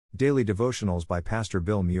Daily Devotionals by Pastor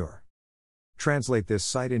Bill Muir. Translate this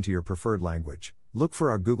site into your preferred language. Look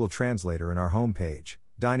for our Google Translator in our homepage,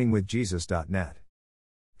 diningwithjesus.net.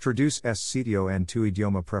 Traduce este sitio en tu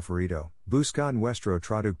idioma preferido. Busca nuestro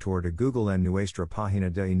traductor de Google en nuestra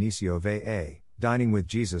página de inicio va,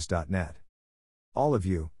 diningwithjesus.net. All of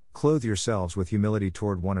you, clothe yourselves with humility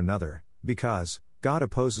toward one another, because God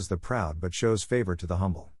opposes the proud but shows favor to the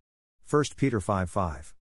humble. 1 Peter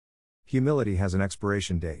 5:5. Humility has an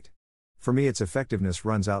expiration date. For me, its effectiveness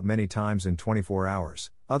runs out many times in 24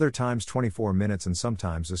 hours, other times 24 minutes, and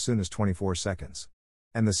sometimes as soon as 24 seconds.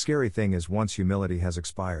 And the scary thing is, once humility has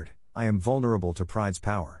expired, I am vulnerable to pride's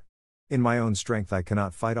power. In my own strength, I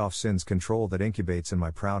cannot fight off sin's control that incubates in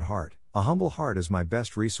my proud heart. A humble heart is my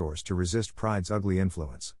best resource to resist pride's ugly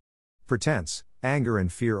influence. Pretense, anger,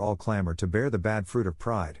 and fear all clamor to bear the bad fruit of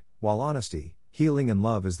pride, while honesty, healing, and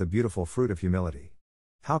love is the beautiful fruit of humility.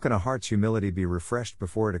 How can a heart's humility be refreshed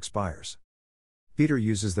before it expires? Peter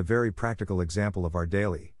uses the very practical example of our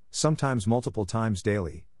daily, sometimes multiple times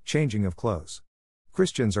daily, changing of clothes.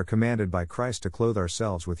 Christians are commanded by Christ to clothe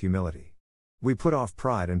ourselves with humility. We put off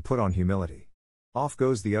pride and put on humility. Off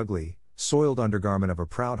goes the ugly, soiled undergarment of a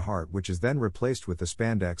proud heart, which is then replaced with the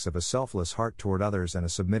spandex of a selfless heart toward others and a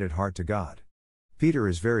submitted heart to God. Peter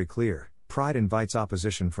is very clear: pride invites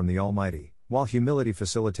opposition from the Almighty, while humility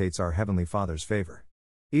facilitates our Heavenly Father's favor.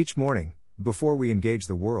 Each morning, before we engage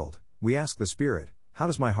the world, we ask the Spirit, "How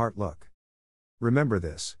does my heart look?" Remember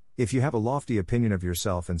this: if you have a lofty opinion of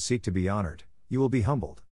yourself and seek to be honored, you will be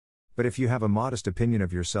humbled. But if you have a modest opinion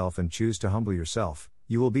of yourself and choose to humble yourself,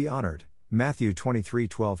 you will be honored. Matthew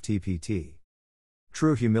 23:12 TPT.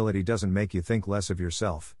 True humility doesn't make you think less of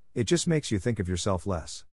yourself, it just makes you think of yourself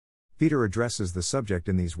less. Peter addresses the subject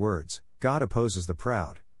in these words: God opposes the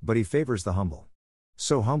proud, but he favors the humble.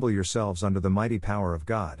 So humble yourselves under the mighty power of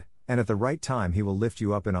God, and at the right time he will lift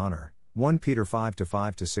you up in honor. 1 Peter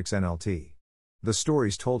 5:5-6 NLT. The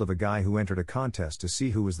story's told of a guy who entered a contest to see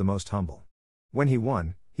who was the most humble. When he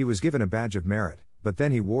won, he was given a badge of merit, but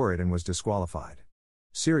then he wore it and was disqualified.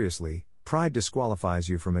 Seriously, pride disqualifies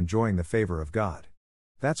you from enjoying the favor of God.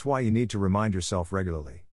 That's why you need to remind yourself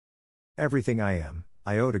regularly. Everything I am,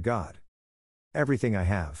 I owe to God. Everything I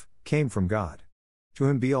have, came from God. To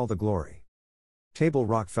him be all the glory. Table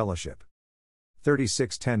Rock Fellowship.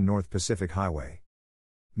 3610 North Pacific Highway.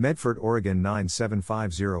 Medford, Oregon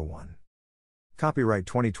 97501. Copyright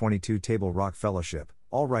 2022 Table Rock Fellowship,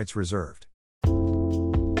 all rights reserved.